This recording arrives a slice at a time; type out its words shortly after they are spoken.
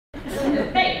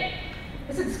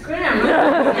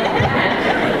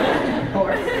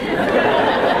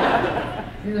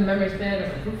memory span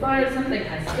of a fruit fly or something.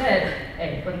 I said,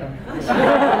 hey, what the? What's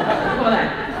that?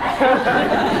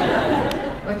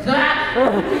 What's that?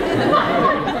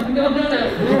 No.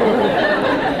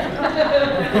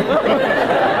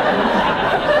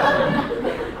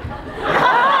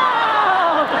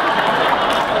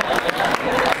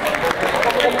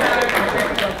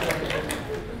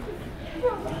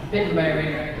 Bitten by a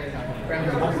radioactive brown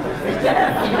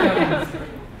recluse.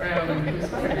 Brown recluse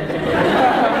spider.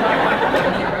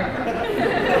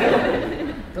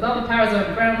 With all the powers of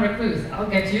a brown recluse, I'll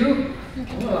get you.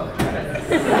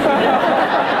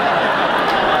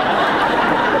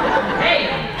 Hey!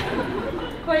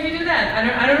 Why did you do that? I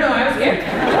don't know, I was scared.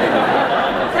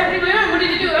 What's happening to my arm? What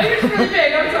did you do? Oh, you're just really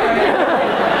big, I'm sorry.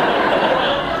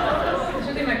 I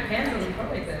should think my pants doesn't look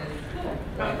like this.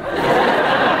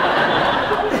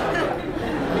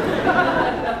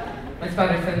 My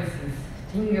spider sense is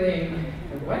tingling.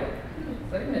 What? Is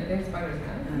that even a thing spiders have?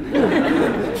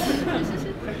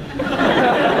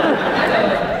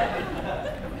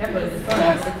 Kepler is the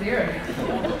sun, it's the earth.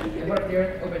 Okay, what if the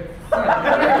earth orbits the sun?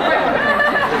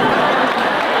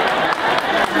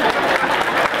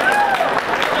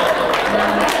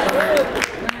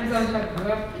 I was like a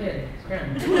rough kid, scram.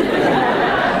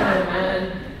 Wonder Man,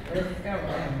 where's this guy?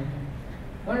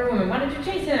 Wonder Woman, why did you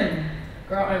chase him?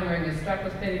 Girl, I'm wearing a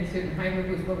strapless bathing suit and high heel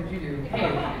boots. What would you do?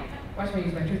 Hey, watch me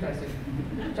use my truth eye suit.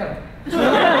 Shut up.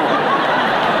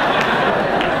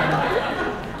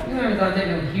 You know, I did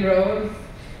no heroes,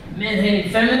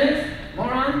 men-hating feminists,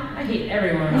 moron. I hate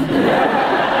everyone.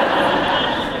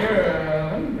 You're a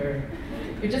wonder.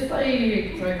 You're just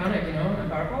like so iconic, you know. I'm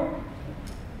powerful.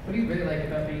 What do you really like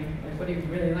about me? Like, what do you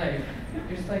really like?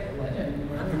 You're just like a legend. You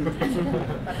know?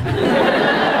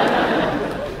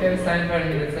 We have a sign in front of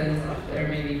me that says there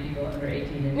may be people under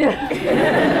 18 in here.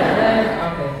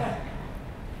 Okay.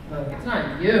 Look, it's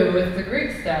not you, it's the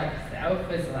Greek stuff. It's the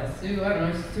outfits, the lasso, I don't know,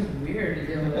 it's just too weird to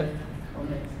deal with.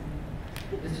 Comics.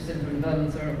 It's just in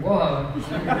development sort of, whoa. It's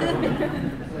like,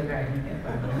 I can get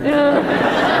back.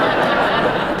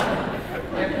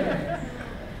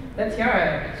 That tiara,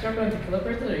 struck on to kill a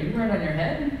person, or you wear it on your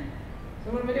head?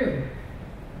 So what do I do?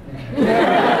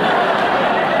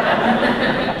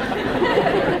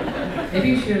 Maybe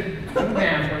you should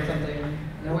vamp or something.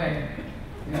 No way.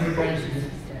 Maybe your brain should just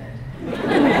be dead.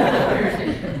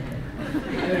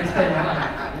 It would explain a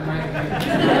lot in my opinion.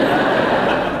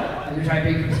 Have you tried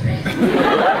being from space?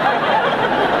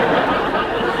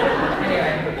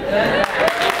 Anyway,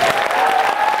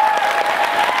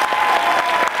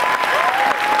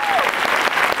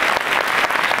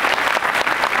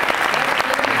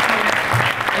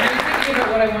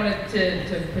 what I wanted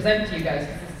to present to you guys,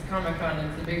 because this is Comic-Con,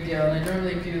 it's a big deal, and I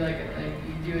normally do like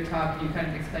you do a talk, you kind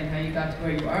of explain how you got to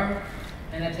where you are,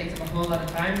 and that takes up a whole lot of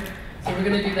time. So we're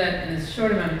going to do that in a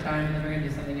short amount of time, and then we're going to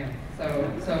do something else. So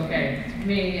okay, it's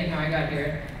me and how I got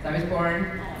here. So I was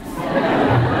born. It's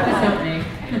not me.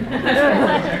 I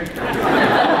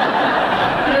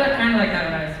kind of like that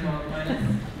when I was small, but it's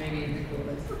maybe the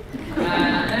coolest.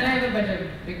 And I have a bunch of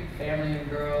big family of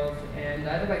girls, and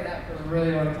I look like that for a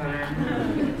really long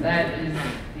time. That is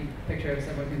the picture of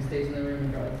someone who stays in the room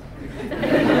and draws.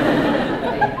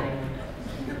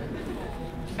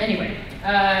 Anyway,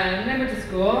 then I went to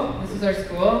school. This is our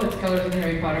school. It's colored with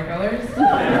Harry Potter colors.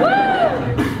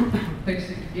 Which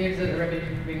gives it a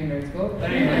reputation for being a nerd school.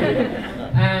 But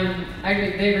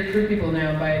anyway, they recruit people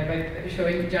now by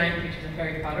showing giant pictures of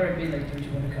Harry Potter and being like, don't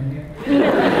you want to come here?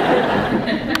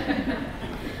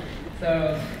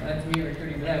 So that's me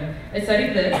recruiting them. I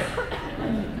studied this.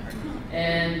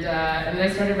 And then I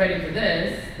started writing for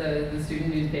this, the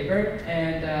student newspaper,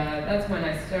 and that's when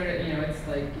I started, you know, it's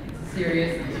like, it's a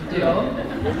serious deal.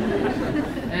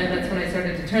 And that's when I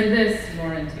started to turn this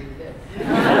more into this.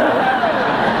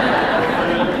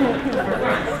 For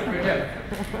fun, for a joke.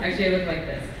 Actually, I look like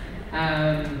this.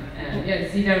 And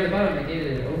yeah, see down at the bottom, I gave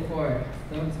it an 04,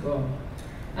 still in school.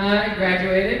 I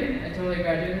graduated, I totally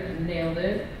graduated, nailed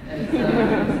it, as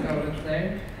Scott would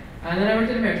say. And then I worked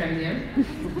at a maritime museum.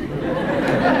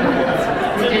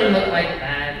 It didn't look like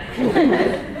that.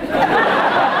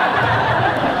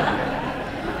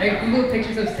 I googled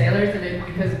pictures of sailors, and it,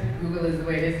 because Google is the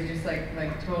way it is, it's just like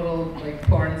total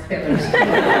porn sailors. So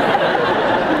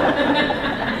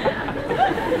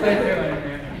I threw it in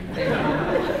there.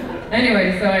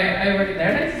 Anyway, so I worked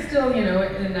there, and I still, you know,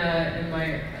 in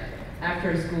my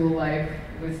after school life,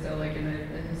 was still like in the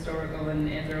historical and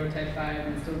anthro type vibe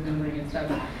and still doodling and stuff.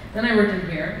 Then I worked in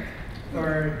here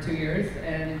for 2 years,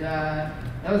 and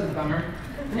that was a bummer.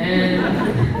 And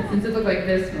since it looked like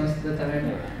this most of the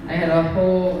time, I had a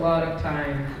whole lot of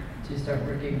time to start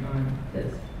working on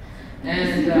this.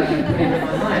 and putting them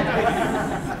online.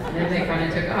 And then they kind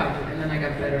of took off, and then I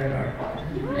got better at art.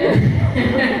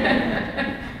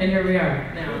 And here we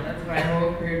are now. That's my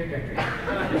whole career trajectory.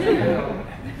 So,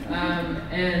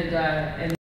 and